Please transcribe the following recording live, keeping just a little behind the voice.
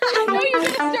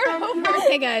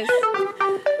Hey guys,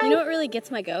 you know what really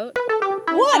gets my goat?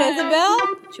 What, Isabel?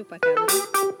 Chupacabra.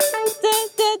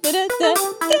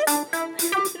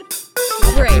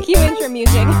 Great. Cue intro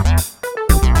music.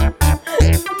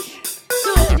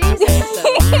 So today's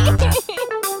episode,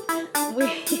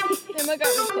 Emma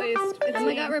got replaced.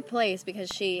 Emma got replaced because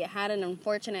she had an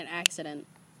unfortunate accident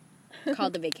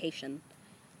called the vacation.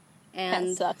 That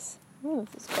And sucks. Ooh,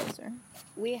 this is closer.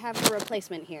 we have a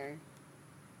replacement here.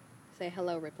 Say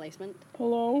hello, replacement.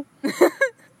 Hello.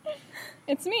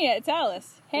 It's me. It's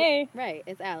Alice. Hey. Right,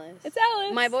 it's Alice. It's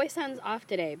Alice. My voice sounds off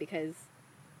today because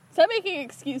Stop making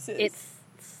excuses. it's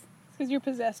because you're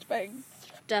possessed by.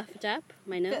 stuffed up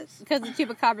my nose. Because the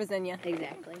chupacabra's in you.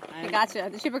 Exactly. I gotcha.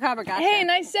 The chupacabra gotcha. Hey,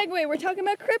 nice segue. We're talking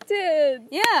about cryptids.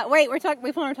 Yeah, wait, which one are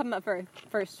we talking about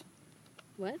first?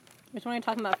 What? Which one are we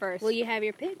talking about first? Well, you have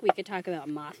your pick. We could talk about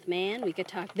Mothman. We could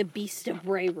talk the Beast of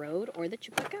Bray Road or the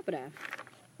Chupacabra.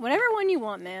 Whatever one you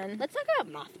want, man. Let's talk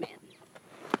about Mothman.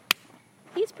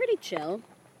 He's pretty chill.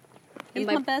 He's And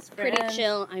by my best friend. pretty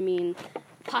chill, I mean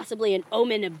possibly an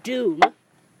omen of doom,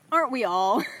 Aren't we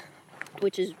all?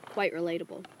 which is quite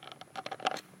relatable.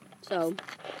 So,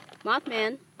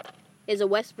 Mothman is a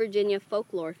West Virginia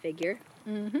folklore figure.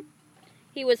 Mm-hmm.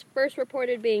 He was first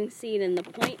reported being seen in the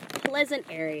Point Pleasant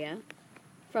area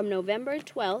from November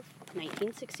 12th,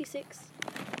 1966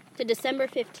 to December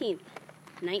 15th,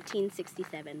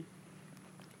 1967.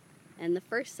 And the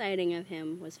first sighting of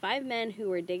him was 5 men who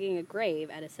were digging a grave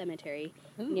at a cemetery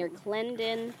near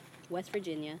Clendon, West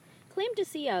Virginia, claimed to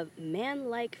see a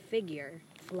man-like figure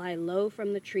fly low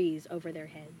from the trees over their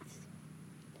heads.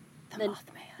 The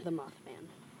Mothman. The Mothman.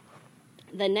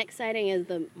 The next sighting is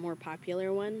the more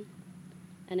popular one,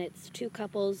 and it's 2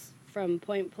 couples from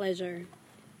Point Pleasure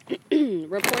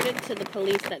reported to the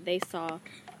police that they saw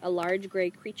a large gray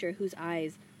creature whose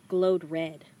eyes glowed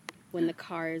red when the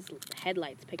car's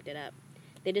headlights picked it up.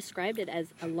 They described it as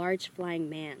a large flying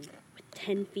man with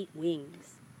 10 feet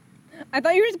wings. I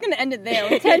thought you were just going to end it there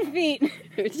with 10 feet.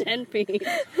 10 feet.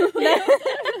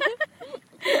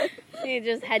 He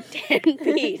just had 10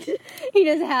 feet. He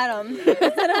just had them.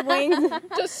 Instead of wings.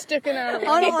 Just sticking out of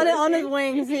on his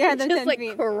wings, he had the Just 10 like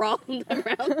feet. crawled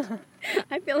around.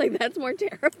 I feel like that's more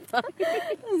terrifying. It's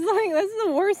like, this is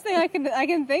the worst thing I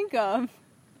can think of.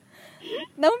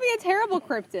 That would be a terrible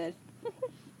cryptid.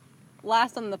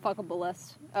 Last on the fuckable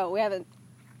list. Oh, we haven't.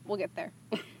 We'll get there.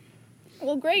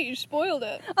 Well, great. You spoiled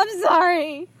it. I'm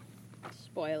sorry.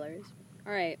 Spoilers.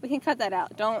 All right, We can cut that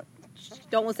out. Don't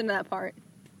listen to that part.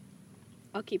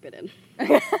 I'll keep it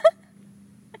in.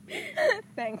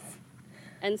 Thanks.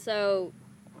 And so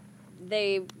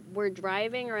they were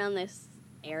driving around this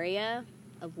area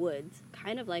of woods,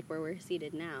 kind of like where we're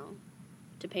seated now,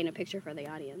 to paint a picture for the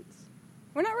audience.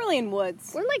 We're not really in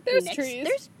woods. We're like There's next, trees.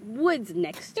 There's woods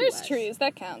next to us. There's trees.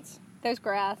 That counts. There's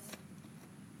grass.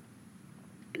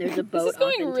 There's a boat. This is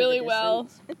going off into really the well.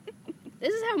 distance.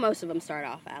 This is how most of them start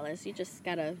off, Alice. You just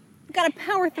gotta. Gotta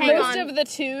power through. Hang Most on. of the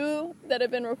 2 that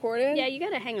have been recorded. Yeah, you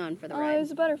gotta hang on for the Oh, ride.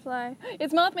 there's a butterfly.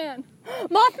 It's Mothman.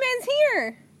 Mothman's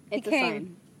here. It's he a came.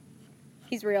 sign.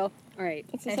 He's real. All right.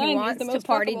 It's a And sign. he He's wants the to most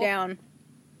party fuckable. down.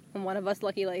 And one of us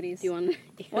lucky ladies. Do you want?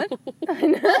 What? All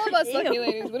of us lucky Ew.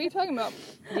 ladies. What are you talking about?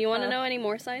 Do you want to know any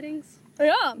more sightings?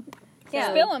 Yeah.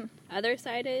 Yeah. Spill them. Other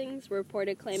sightings were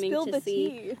reported claiming Spill to the see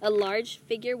tea. a large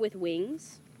figure with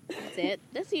wings. That's it.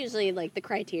 That's usually like the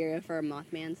criteria for a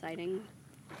Mothman sighting.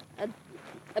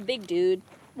 A big dude.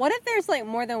 What if there's like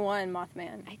more than one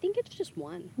Mothman? I think it's just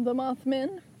one. The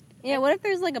Mothman. Yeah, what if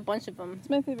there's like a bunch of them? It's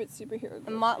my favorite superhero.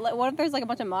 What if there's like a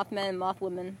bunch of Mothmen and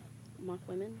Mothwomen? Moth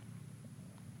women?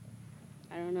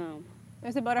 I don't know.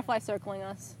 There's a butterfly circling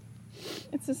us.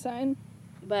 It's a sign.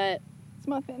 But It's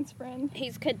Mothman's friend.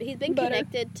 he's been Butter.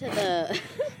 connected to the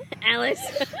Alice.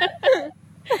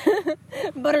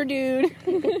 Butter dude.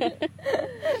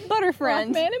 Butter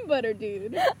friend. Mothman and Butter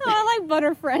Dude. Oh, I like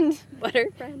butter friend. Butter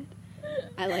friend.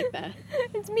 I like that.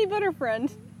 It's me, butter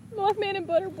friend. Mothman and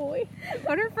Butter Boy.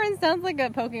 Butter friend sounds like a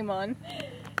Pokemon.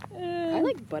 I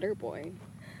like Butter Boy.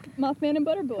 Mothman and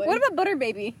Butter Boy. What about butter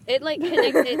baby? It like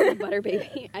connected to Butter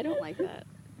Baby. I don't like that.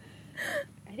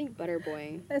 I think Butter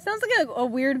Boy. It sounds like a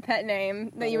weird pet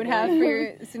name that you would have for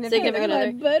your significant Significant other.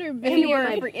 other. Butter If Baby? you were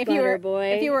My a freak, butter boy.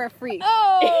 if you were a freak.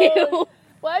 Oh! Ew.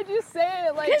 Why'd you say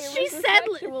it like it Because was she a said,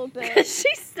 sexual thing? because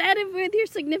she said it with your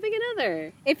significant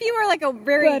other. If you were like a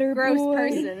very Butter gross boy.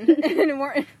 person. and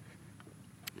weren't-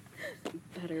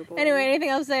 Butter Boy. Anyway, anything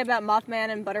else to say about Mothman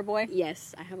and Butterboy?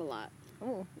 Yes, I have a lot.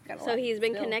 Oh, got a So lot he's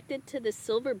been still. connected to the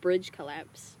Silver Bridge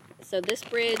collapse. So this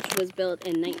bridge was built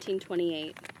in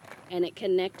 1928, and it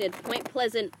connected Point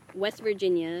Pleasant, West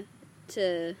Virginia,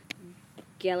 to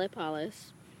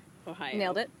Gallipolis, Ohio.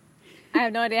 Nailed it. I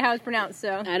have no idea how it's pronounced,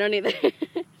 so. I don't either.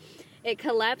 It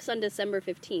collapsed on December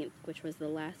 15th, which was the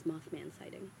last Mothman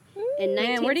sighting, in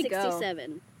Man, where'd he go?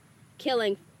 1967,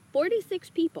 killing 46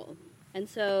 people. And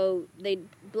so they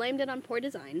blamed it on poor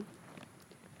design.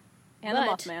 And the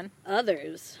But Mothman.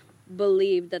 others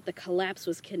believed that the collapse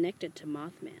was connected to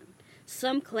Mothman.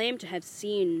 Some claim to have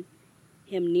seen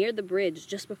him near the bridge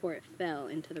just before it fell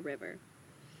into the river.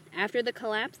 After the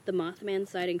collapse, the Mothman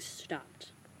sightings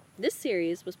stopped. This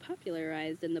series was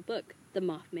popularized in the book The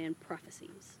Mothman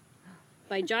Prophecies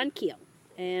by John Keel.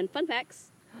 And fun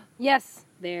facts, Yes.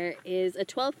 there is a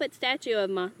 12-foot statue of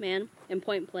Mothman in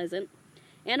Point Pleasant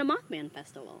and a Mothman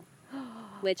festival,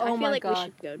 which I Oh feel my like God. we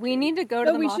should go to. We need to go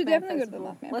to Oh, the we Mothman should definitely go to the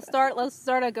Festival. Mothman Let's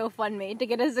start a GoFundMe to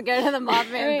get us to go to the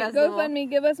Mothman All right, Festival. GoFundMe,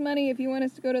 give us money if you want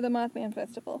us to go to the Mothman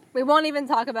Festival. We won't even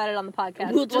talk about it on the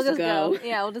podcast. We'll just go.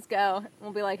 Yeah, we'll just go.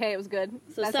 We'll be like, hey, it was good.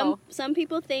 So That's all. some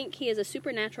people think he is a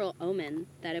supernatural omen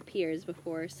that appears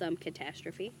before some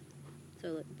catastrophe, so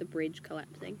like the bridge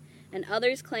collapsing, and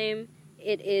others claim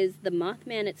it is the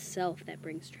Mothman itself that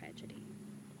brings tragedy.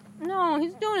 No,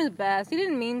 he's doing his best. He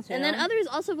didn't mean to. And then others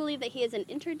also believe that he is an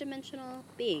interdimensional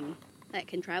being that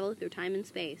can travel through time and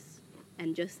space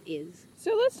and just is.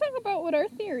 So let's talk about what our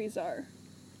theories are.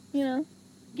 You know?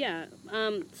 Yeah.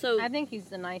 So I think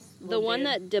he's a nice. the little one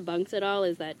dude. that debunks it all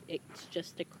is that it's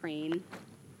just a crane.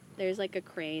 There's like a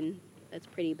crane that's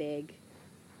pretty big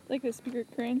Like the spirit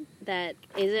crane. that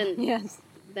isn't Yes.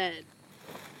 that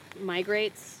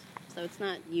migrates, so it's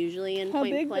not usually in How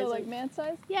Point big Pleasant. though? Like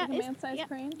man-sized? Yeah, Like a it's- man-sized yeah.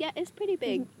 crane? Yeah, it's pretty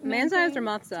big. Man-sized or crane?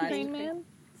 moth-sized? Crane man?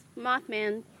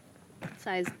 Mothman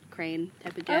sized crane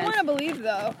type of I jazz. want to believe,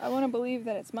 though. I want to believe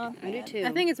that it's Mothman. I do too.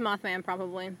 I think it's Mothman,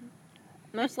 probably.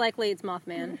 Most likely, it's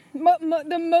Mothman.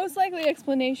 The most likely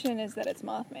explanation is that it's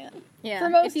Mothman. Yeah. For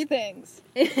most If you- things.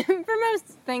 for most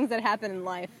things that happen in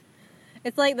life,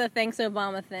 it's like the thanks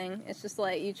Obama thing. It's just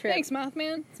like you trip. Thanks,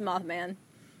 Mothman. It's Mothman.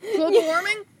 Global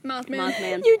warming? Mothman.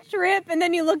 Mothman. You trip, and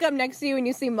then you look up next to you, and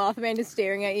you see Mothman just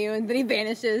staring at you, and then he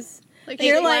vanishes. Like, He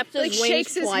You're flapped like- his like wings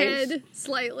shakes his twice. head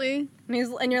slightly,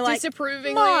 And you're like,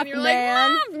 disapprovingly, and you're like,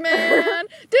 Mothman.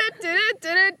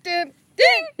 Mothman!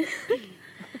 Ding!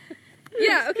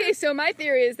 Yeah, okay, so my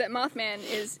theory is that Mothman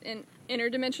is an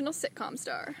interdimensional sitcom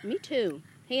star. Me too.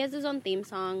 He has his own theme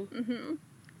song. Mm-hmm.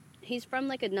 He's from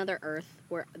like another Earth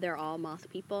where they're all moth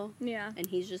people, Yeah. and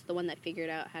he's just the one that figured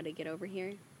out how to get over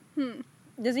here.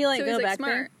 Does he like So go he's like back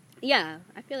smart. Yeah,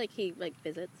 I feel like he like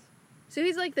visits. So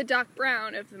he's like the Doc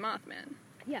Brown of the Mothman.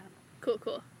 Yeah. Cool.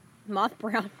 there? Moth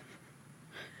Brown.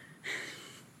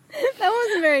 That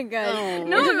wasn't very good. Oh.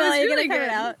 No, it Isabel, was are you really gonna cut good. it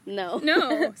out? No.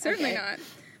 No, certainly Okay. not.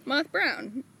 Moth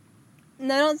Brown.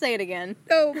 No, don't say it again.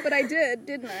 Oh, but I did,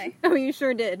 didn't I? Oh, you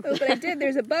sure did. Oh, but I did.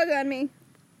 There's a bug on me.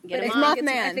 Get But him It's on.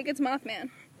 Mothman. I think it's Mothman.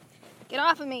 Get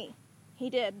off of me. He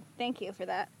did. Thank you for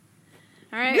that.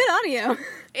 All right. Good audio.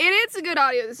 It's a good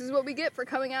audio. This is what we get for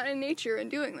coming out in nature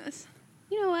and doing this.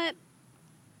 You know what?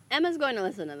 Emma's going to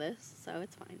listen to this, so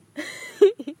it's fine.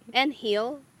 And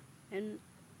Heel and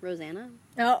Rosanna.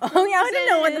 Oh yeah, I didn't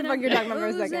know what the fuck you're talking about for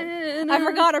a second. Rosanna. I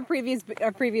forgot our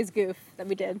previous goof that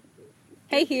we did.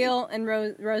 Hey Heel and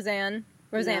Rosanna.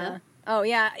 Oh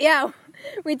yeah.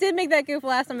 We did make that goof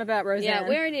last time about Roseanne. Yeah,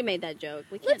 we already made that joke.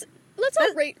 We can't. Let's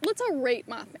all rate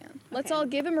Mothman. Let's Okay. all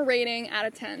give him a rating out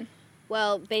of 10.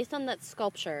 Well, based on that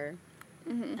sculpture,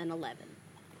 Mm-hmm. an 11.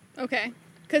 Okay.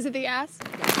 Because of the ass?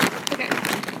 Okay.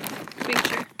 Just making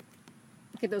sure.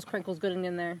 Get those crinkles good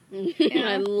in there.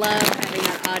 I love having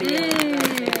that audio.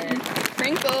 right there.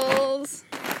 Crinkles.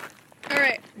 All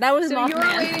right. That was So your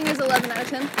Mothman. rating is 11 out of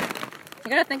 10, You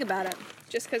gotta think about it.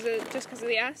 just because of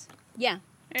the ass. Yeah.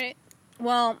 All right.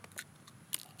 Well,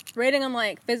 rating on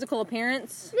like physical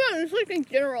appearance. Yeah, just like in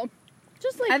general.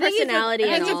 Just like I think he's a- personality I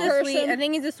and think all. he's a sweet. Person. I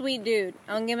think he's a sweet dude.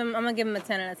 I'm gonna give him a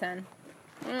 10 out of 10.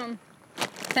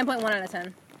 10.1 out of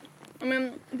 10. I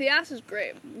mean, the ass is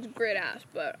great. It's a great ass,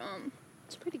 but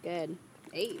It's pretty good.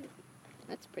 8.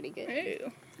 That's pretty good. hey.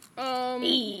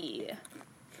 Yeah.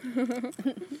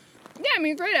 Yeah, I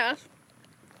mean, great ass.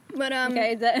 But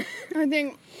Okay, is that I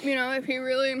think, if he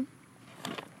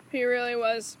really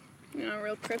was, a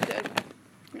real cryptid,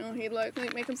 he'd like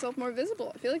make himself more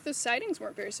visible. I feel like those sightings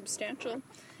weren't very substantial.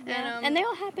 Yeah. And And they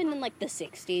all happened in like the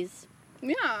 60s.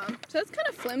 yeah, so that's kind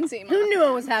of flimsy. who knew Mothman.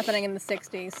 what was happening in the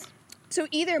 60s? So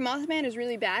either Mothman is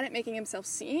really bad at making himself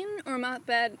seen, or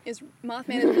Mothman is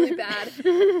really bad.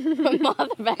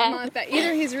 Mothman.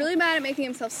 Either he's really bad at making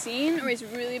himself seen, or he's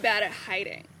really bad at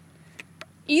hiding.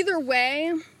 Either way,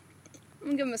 I'm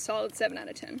gonna give him a solid 7 out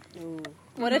of 10. Ooh.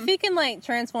 What if he can like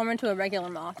transform into a regular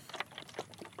moth?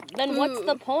 Then what's Ooh.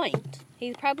 the point?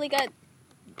 He's probably got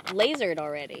lasered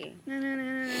already.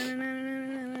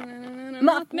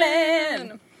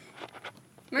 Mothman.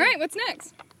 All right, what's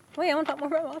next? Wait, I want to talk more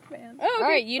about Mothman. Oh, okay, All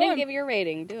right, you go didn't on. give your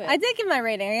rating. Do it. I did give my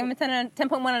rating. I gave him a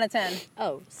 10.1 out of 10.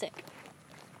 Oh, sick.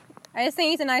 I just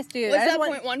think he's a nice dude. What's I just that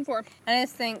want- point one for? I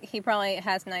just think he probably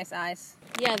has nice eyes.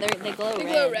 Yeah, they glow They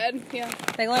red. glow red. Yeah.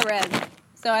 They glow red.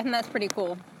 So I think that's pretty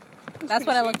cool. That's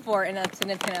what I look for in a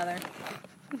significant other.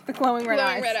 The glowing red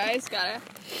Glowing eyes. red eyes. Got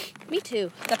it. Me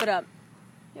too. Step it up.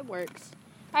 It works.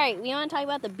 All right, we want to talk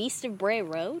about the Beast of Bray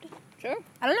Road. Sure.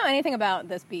 I don't know anything about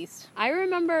this beast. I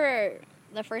remember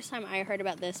the first time I heard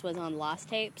about this was on Lost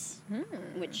Tapes,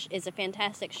 which is a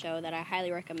fantastic show that I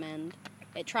highly recommend.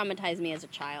 It traumatized me as a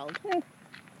child.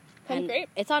 Sounds great.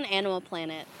 It's on Animal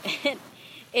Planet. Why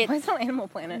It's is it on Animal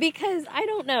Planet? because I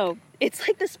don't know. It's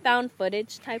like this found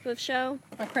footage type of show.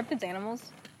 Like cryptids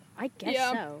animals? I guess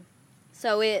Yeah. so.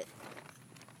 So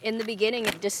in the beginning,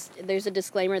 there's a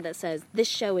disclaimer that says this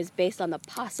show is based on the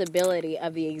possibility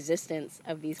of the existence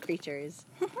of these creatures.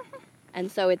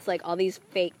 And so it's like all these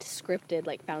faked, scripted,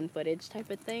 like found footage type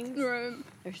of things. Right.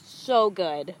 They're so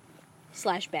good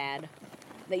 / bad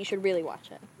that you should really watch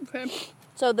it. Okay.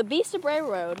 So the Beast of Bray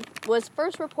Road was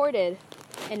first reported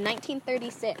in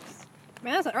 1936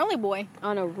 Man, that's an early boy.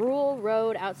 on a rural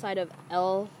road outside of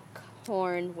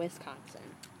Elkhorn, Wisconsin.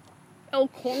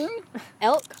 Elkhorn?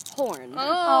 Elkhorn.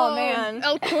 Oh, man.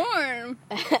 Elkhorn.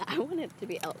 I want it to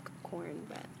be Elkhorn,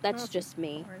 but that's just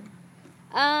me.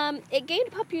 It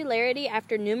gained popularity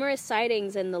after numerous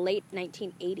sightings in the late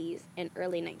 1980s and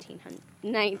early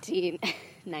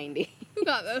 1990. Who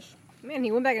got this? Man,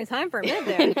 he went back in time for a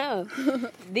minute I there. know.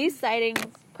 These sightings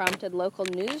prompted local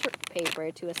newspaper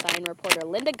to assign reporter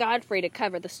Linda Godfrey to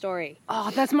cover the story.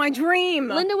 Oh, that's my dream.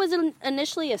 Linda was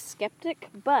initially a skeptic,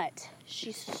 but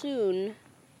she soon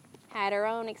had her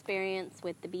own experience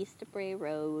with the Beast of Bray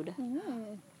Road.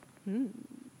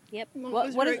 Yep. What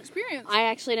was what your is- experience? I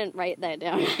actually didn't write that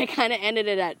down. I kind of ended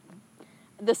it at...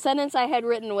 The sentence I had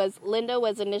written was, Linda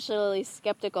was initially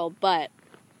skeptical, but...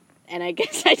 And I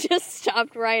guess I just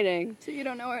stopped writing. So you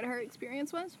don't know what her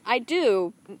experience was? I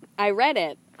do. I read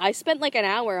it. I spent like an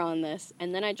hour on this,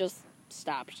 and then I just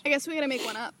stopped. I guess we gotta make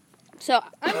one up. So,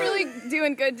 I'm really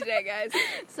doing good today, guys.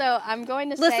 I'm going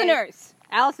to say... Listeners,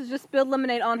 Alice has just spilled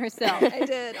lemonade on herself. I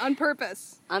did, on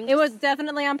purpose. I'm It was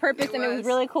definitely on purpose, It and it was was.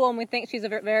 really cool, and we think she's a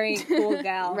very cool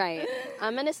gal. Right.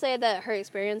 I'm going to say that her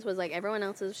experience was like everyone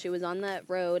else's. She was on that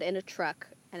road in a truck,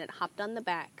 and it hopped on the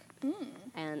back,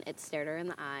 and it stared her in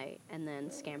the eye, and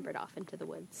then scampered off into the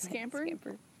woods. Scampered?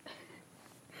 Scamper.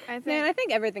 I think. Man, I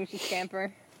think everything should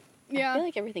scamper. I yeah. feel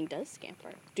like everything does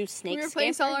scamper. Do We snakes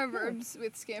replace scamper? all our verbs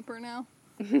with scamper now.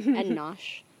 And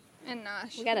nosh. And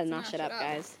nosh. We gotta Let's nosh it up,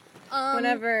 guys.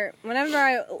 Whenever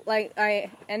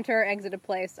I enter or exit a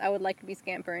place, I would like to be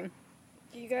scampering.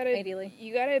 You gotta, Ideally.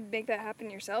 you gotta make that happen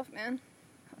yourself, man.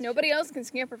 Nobody else can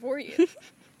scamper for you.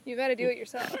 You gotta do it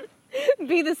yourself.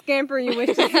 Be the scamper you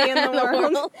wish to see in the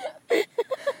world.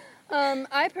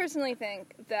 I personally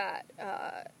think that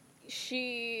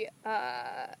she.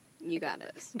 You got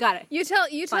it. Got it. You tell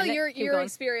Find it. your Keep going.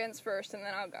 experience first, and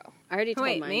then I'll go. I already told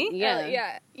Wait, mine. me? Yeah.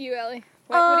 Yeah, you, Ellie.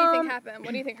 What do you think happened?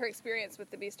 What do you think her experience with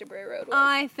the Beast of Bray Road was?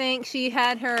 I think she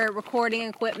had her recording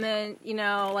equipment,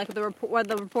 like what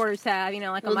the reporters have,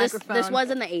 like Well, a microphone. this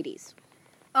was in the 80s.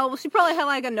 Oh, well, she probably had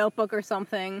like a notebook or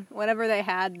something, whatever they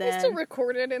had They then. still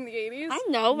recorded in the 80s. I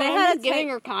know, but They I'm had just a giving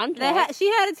tape- her context. She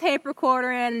had a tape recorder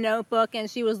and a notebook, and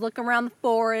she was looking around the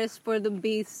forest for the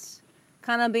beasts,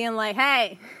 kind of being like,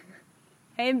 "Hey,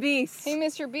 hey, beast." Hey,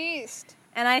 Mr. Beast.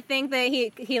 And I think that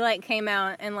he like came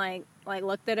out and like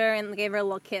looked at her and gave her a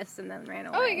little kiss and then ran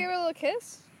away. Oh, he gave her a little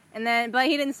kiss? But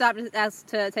he didn't stop to ask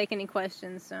to take any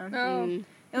questions, so Oh.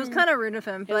 it was kind of rude of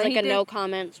him. It But was like he a did- no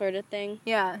comment sort of thing.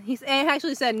 Yeah, he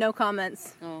actually said no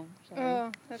comments. Oh, sorry.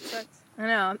 Oh, that sucks. I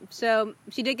know. So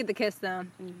she did get the kiss though.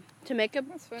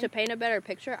 That's fine. To paint a better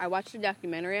picture, I watched a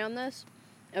documentary on this,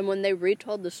 and when they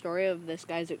retold the story of this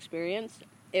guy's experience,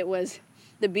 it was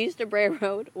the Beast of Bray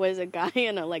Road was a guy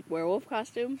in a like werewolf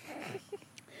costume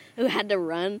who had to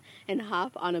run and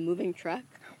hop on a moving truck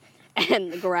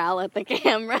and growl at the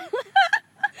camera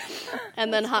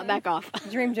and then hop back off.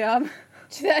 Dream job.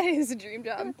 That is a dream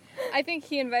job. I think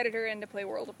he invited her in to play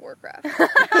World of Warcraft.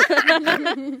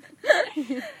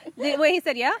 Wait, he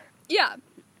said yeah, Yeah.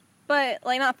 but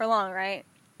like not for long, right?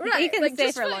 Right. He can like, stay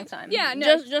just for a fine. long time. Yeah,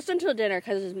 no. Just until dinner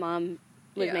because his mom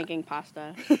was Yeah. making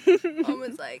pasta. Mom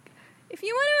was like, if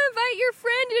you want to invite your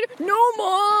friend to... No,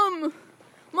 Mom!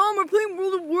 Mom, we're playing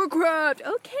World of Warcraft.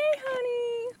 Okay,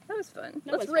 honey. That was fun.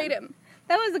 That Let's was rate fun. him.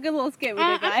 That was a good little skit we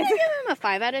I'm did, gonna guys. give him a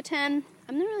 5 out of 10.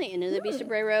 I'm not really into the Beast of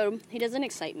Bray Road. He doesn't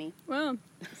excite me. Wow.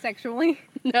 Sexually.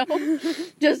 No.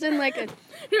 Just in like a...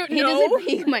 He No. doesn't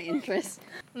pique my interest.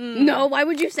 No, why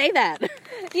would you say that?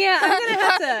 Yeah, I'm gonna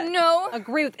have to No.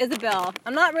 agree with Isabel.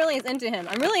 I'm not really as into him.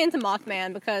 I'm really into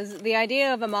Mothman because the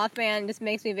idea of a Mothman just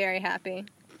makes me very happy.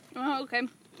 Oh, okay.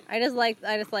 I just like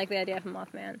the idea of a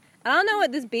Mothman. I don't know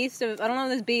what this beast.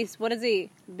 What is he?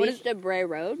 Beast of Bray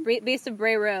Road? Beast of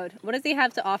Bray Road. What does he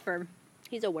have to offer?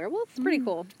 He's a werewolf? It's pretty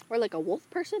cool. Or like a wolf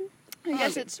person? I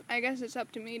guess it's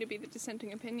up to me to be the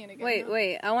dissenting opinion again.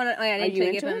 Wait. huh? I Are need you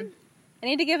to give into him. him? I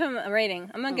need to give him a rating.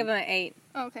 I'm gonna Oh. give him an 8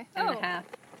 Oh, okay. and a half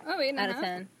Oh, 8 and a out of half.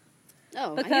 10.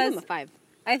 Oh, I Because- give him a 5.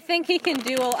 I think he can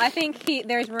do.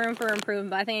 There's room for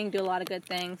improvement. But I think he can do a lot of good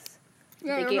things.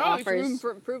 Yeah, think there's he always offers- room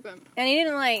for improvement.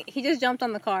 And he just jumped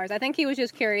on the cars. I think he was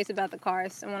just curious about the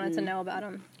cars and wanted to know about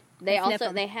them. They Sniff also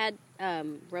 'em. they had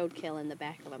roadkill in the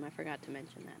back of them. I forgot to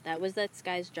mention that. That was this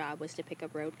guy's job, was to pick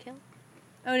up roadkill.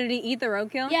 Oh, did he eat the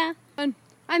roadkill? Yeah. Fun.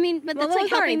 I mean, but Well, that's like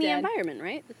those already helping the dead. environment,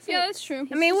 right? It's Yeah, like- that's true.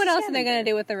 I mean, what just else are they scavenger. gonna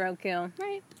do with the roadkill?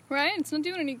 right. Right? It's not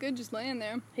doing any good just laying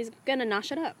there. He's gonna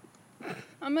nosh it up. I'm gonna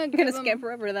I'm gonna give him, skip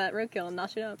over to that roadkill and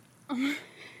nosh it up. I'm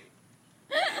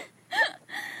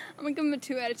gonna give him a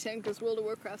 2 out of 10 because World of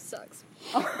Warcraft sucks.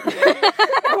 Why'd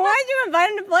you invite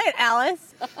him to play it,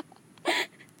 Alice?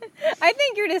 I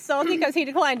think you're just salty because he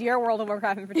declined your World of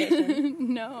Warcraft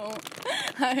invitation. No.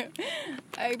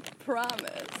 I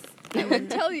promise. I would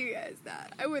tell you guys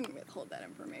that. I wouldn't withhold that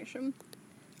information.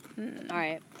 All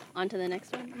right, on to the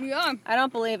next one. Yeah. I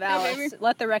don't believe Alice. baby.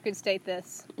 Let the record state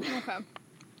this. Okay.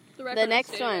 The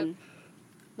next one,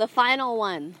 the final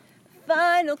one.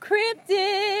 Final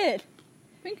cryptid.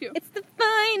 Thank you. It's the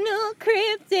final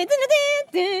cryptid.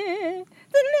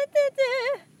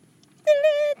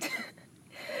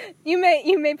 You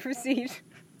may proceed.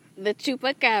 The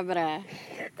chupacabra,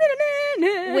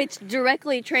 which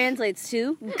directly translates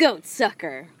to goat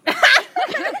sucker.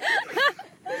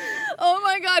 Oh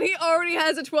my god, he already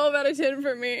has a 12 out of 10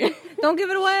 for me. Don't give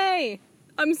it away.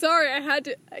 I'm sorry, I had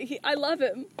to. I love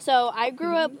him. So I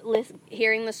grew up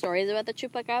hearing the stories about the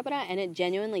chupacabra, and it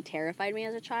genuinely terrified me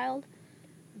as a child.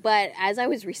 But as I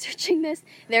was researching this,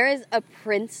 there is a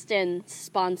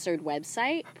Princeton-sponsored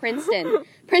website. Princeton,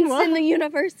 the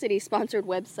university-sponsored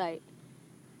website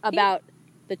about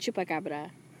the chupacabra.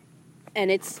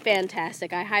 And it's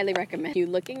fantastic. I highly recommend you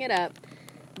looking it up.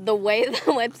 The way the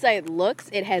website looks,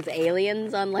 it has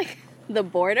aliens on, like, the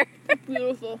border.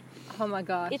 Beautiful. Oh my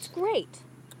gosh. It's great.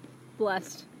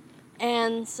 blessed.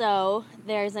 And so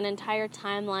there's an entire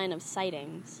timeline of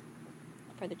sightings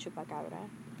for the chupacabra.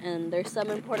 And there's some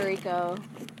in Puerto Rico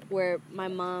where my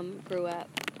mom grew up.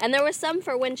 And there was some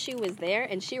for when she was there,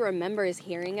 and she remembers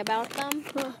hearing about them.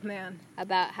 Oh, man.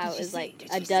 About how it was like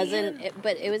a dozen,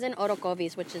 but it was in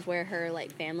Orocovis, which is where her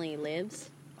like family lives.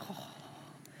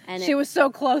 And She was so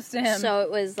close to him. so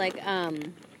it was like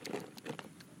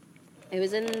it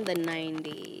was in the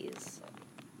 90s,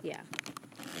 yeah,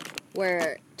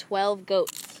 where 12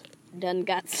 goats done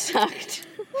got sucked,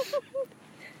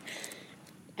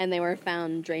 and they were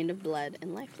found drained of blood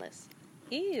and lifeless.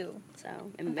 Ew. So I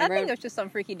and think everyone, it was just some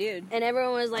freaky dude. and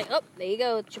everyone was like, "Oh, there you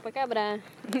go, chupacabra."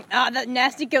 Ah, that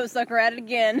nasty goat sucker at it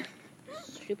again.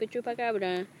 Stupid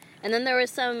chupacabra. And then there was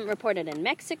some reported in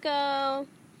Mexico.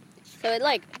 So it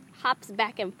like hops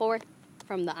back and forth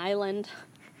from the island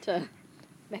to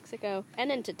Mexico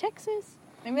and into Texas.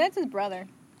 Maybe that's his brother.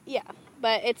 Yeah,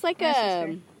 but it's like That's a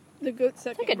history. The goat it's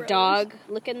sucking like a brothers. dog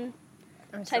looking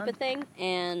Or type son. of thing.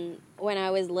 And when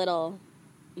I was little,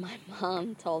 my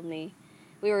mom told me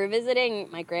we were visiting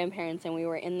my grandparents and we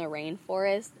were in the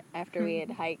rainforest after we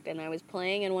had hiked, and I was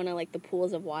playing in one of like the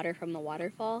pools of water from the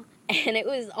waterfall, and it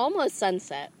was almost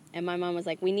sunset. And my mom was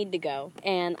like, "We need to go,"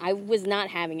 and I was not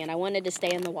having it. I wanted to stay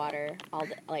in the water all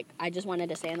day. Like I just wanted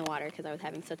to stay in the water because I was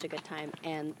having such a good time.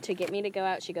 And to get me to go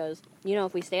out, she goes, "You know,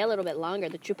 if we stay a little bit longer,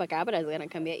 the chupacabra is gonna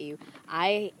come get you."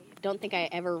 I don't think I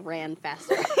ever ran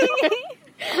faster.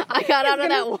 I got out of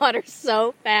that water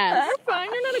so fast. You're fine,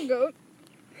 you're not a goat.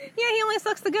 Yeah, he only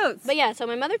sucks the goats. But yeah, so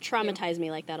my mother traumatized me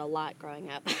like that a lot growing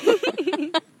up.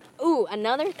 Ooh,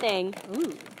 another thing.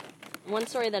 One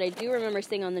story that I do remember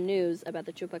seeing on the news about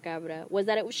the chupacabra was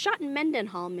that it was shot in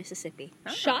Mendenhall, Mississippi.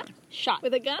 Shot Shot.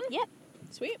 with a gun? Yep.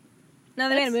 Sweet. No,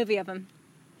 they made a That's- movie of him.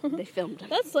 They filmed him.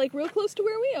 That's like real close to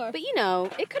where we are. But you know,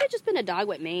 it could have just been a dog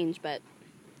with mange, but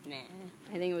nah.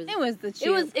 I think it was. It was the cheap.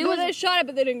 It was. They shot it,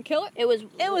 but they didn't kill it. It was.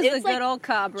 It was the like, good old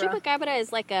Cabra. Chupacabra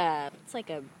is like a. It's like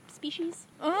a species.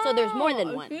 So there's more than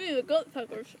Oh, one. see, the goat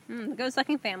suckers. The goat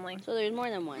sucking family. So there's more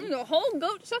than one. The whole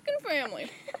goat sucking family.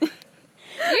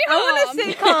 I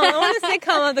want a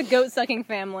sitcom of the goat sucking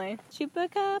family.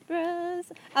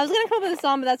 Chupacabras. I was gonna come up with a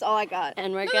song, but that's all I got.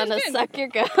 And we're No, gonna that's good. suck your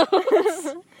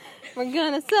goats. We're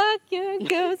gonna suck your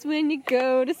goats when you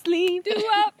go to sleep. Do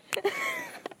up.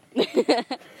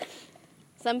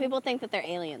 Some people think that they're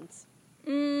aliens.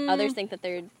 Mm, Others think that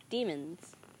they're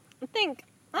demons. I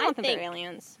don't think they're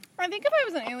aliens. I think if I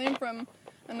was an alien from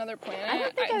another planet, I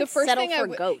don't think the I'd first settle thing for I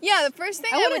would, goats. yeah, the first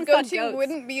thing I I would wouldn't go fuck to goats.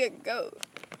 wouldn't be a goat.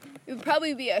 It would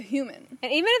probably be a human.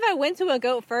 And even if I went to a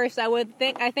goat first, I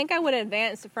think I would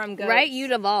advance from goats. Right?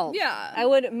 You'd evolve. Yeah. I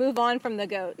would move on from the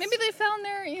goats. Maybe they found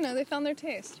their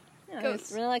taste. Yeah, I goats.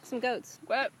 just really like some goats.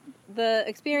 What? The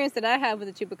experience that I had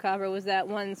with the Chupacabra was that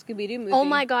one Scooby-Doo movie. Oh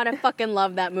my god, I fucking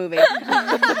love that movie. That's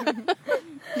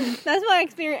my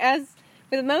experience as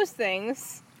with most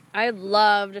things. I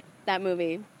loved that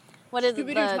movie. What is it?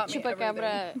 Scooby-Doo The taught me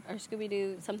Chupacabra or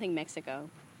Scooby-Doo something Mexico.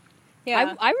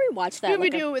 Yeah. I rewatched that.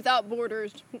 Scooby-Doo without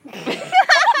borders.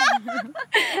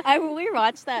 I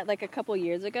rewatched that like a couple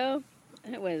years ago,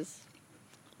 and it was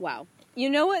wow. You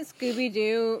know what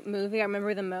Scooby-Doo movie I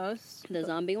remember the most? The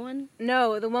zombie one,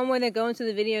 No, the one where they go into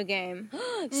the video game.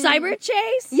 Cyber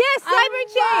Chase. Yes, I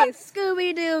Cyber loved Chase!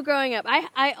 Scooby-Doo growing up.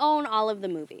 I own all of the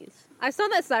movies. I saw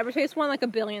that Cyber Chase one like a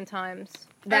billion times.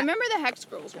 I remember the Hex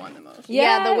Girls one the most.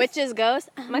 Yeah, the Yes. witch's ghost.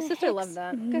 My sister loved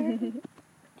that. Gonna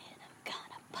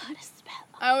put a spell.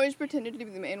 I always pretended to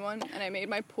be the main one, and I made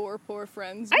my poor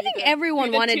friends. I be think the- everyone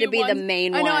be the wanted two to be the ones.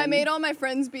 main I know. I one. made all my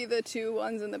friends be the two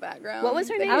ones in the background. What was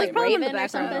her They name? I was Like probably in the Raven or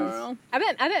background. something? I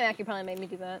bet Mackie probably made me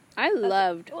do that. I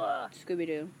loved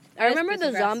Scooby-Doo. I That is remember piece the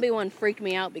of grass. zombie one freaked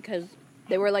me out because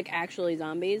they were like actually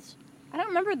zombies. I don't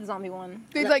remember the zombie one.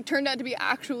 They like turned out to be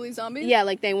actually zombies. Yeah,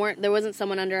 like they weren't. There wasn't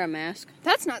someone under a mask.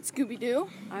 That's not Scooby Doo.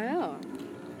 I know.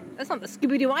 That's not the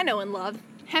Scooby-Doo I know and love.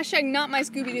 Hashtag not my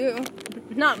Scooby Doo.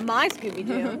 Not my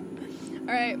Scooby-Doo. All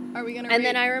right, are we gonna? And read?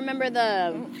 then I remember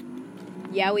the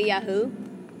Yowie Yahoo.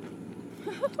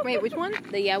 Wait, which one?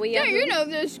 The Yowie Yeah, Yahoo. you know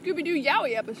the Scooby Doo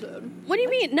Yowie episode. What do you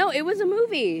mean? No, it was a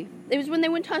movie. It was when they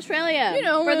went to Australia. You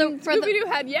know, for when the Scooby Doo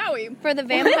had Yowie. for the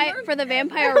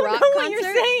vampire I don't rock know what concert.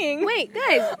 you're saying. Wait,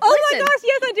 guys. Oh listen. my gosh,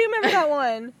 yes, I do remember that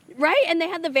one. Right, and they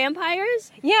had the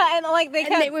vampires, Yeah, and like they and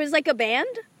kept, it was like a band,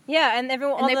 yeah, and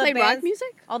everyone, and all they the played bands, rock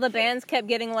music. all the bands kept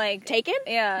getting like, Taken.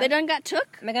 yeah, They done got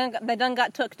took they done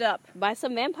got tooked up. by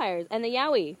some vampires, and the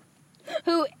Yowie,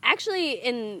 who actually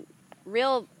in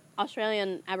real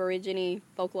Australian Aborigine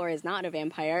folklore is not a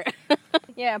vampire.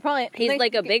 Yeah, probably. He's they,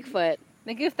 like a Bigfoot.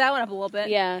 They goofed that one up a little bit.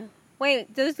 Yeah,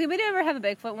 Wait, does Scooby-Doo ever have a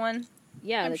Bigfoot one?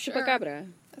 yeah, I'm the sure. Chupacabra,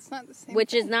 That's not the same.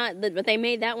 which is thing. not. But they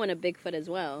made that one a Bigfoot as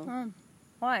well. Huh.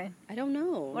 Why? I don't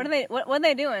know. What are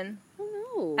they doing? I don't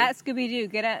know. At Scooby-Doo,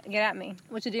 get at me.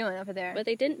 What you doing over there? But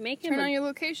they didn't make him. Turn a- on your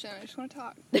location. I just want to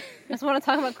talk. I just want to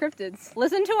talk about cryptids.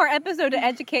 Listen to our episode to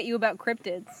educate you about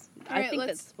cryptids. I Alright, think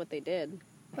let's- that's what they did.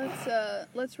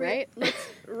 Let's rate. Let's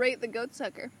rate the goat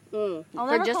sucker. I'll For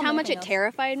never just call how him much it anything else.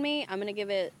 terrified me, I'm gonna give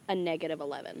it a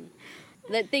 -11.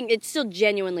 That thing, it still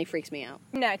genuinely freaks me out.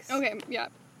 Next. Okay, yeah,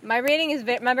 My rating is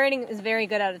very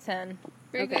good out of 10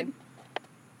 very Okay. good.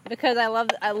 because I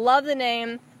love the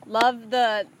name, love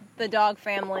the dog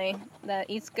family that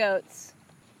eats goats,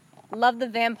 love the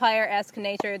vampire-esque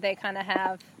nature they kind of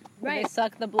have. where They Right.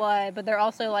 suck the blood, but they're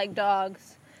also like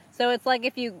dogs. So it's like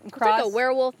if you It's cross like a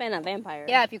werewolf and a vampire.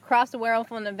 Yeah, if you crossed a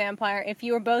werewolf and a vampire, if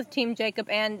you were both Team Jacob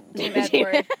and Team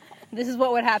Edward, this is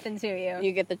what would happen to you.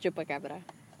 You get the chupacabra.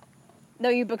 No,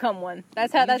 you become one.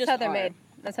 That's You how just they're are. made.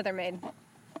 That's how they're made.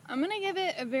 I'm gonna give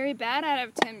it a very bad out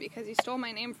of 10 because he stole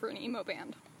my name for an emo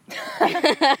band.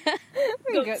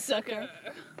 Goat sucker.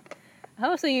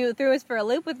 Oh, so you threw us for a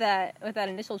loop with that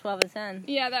initial 12 out of 10.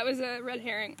 Yeah, that was a red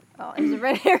herring. Oh, it was a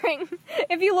red herring.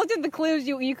 If you looked at the clues,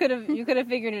 you could have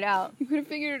figured it out. You could have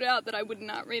figured it out that I would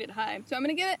not rate it high. So I'm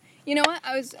gonna give it. You know what?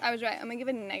 I was right. I'm gonna give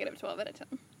it a -12 out of 10.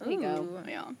 There you go. Ooh.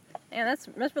 Yeah. Man,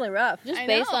 that's really rough. Just I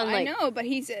based know, on like I know, but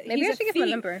he's a, Maybe he's I a should give him a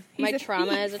thief. number. He's my a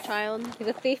trauma thief. as a child. He's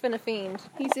a thief and a fiend.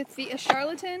 He's a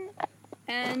charlatan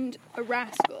and a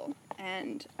rascal,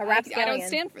 and A I don't rapscallion.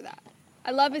 stand for that. I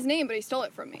love his name, but he stole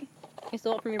it from me. He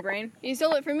stole it from your brain. He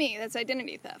stole it from me. That's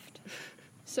identity theft.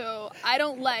 So I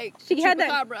don't like She had that-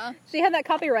 Chupacabra. She had that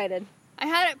copyrighted. I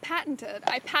had it patented.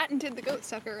 I patented the goat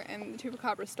sucker, and the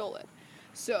Chupacabra stole it.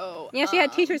 So Yeah, she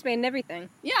had T-shirts made and everything.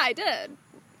 Yeah, I did.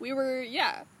 We were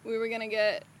gonna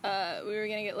get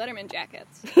Letterman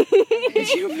jackets. And the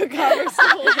Chupacabra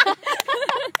stole it.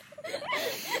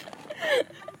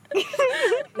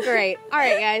 Great. All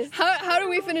right, guys. How do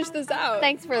we finish this out?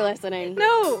 Thanks for listening.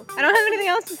 No, I don't have anything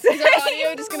else to say. Is our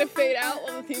audio just gonna fade out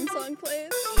while the theme song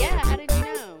plays? Yeah. How did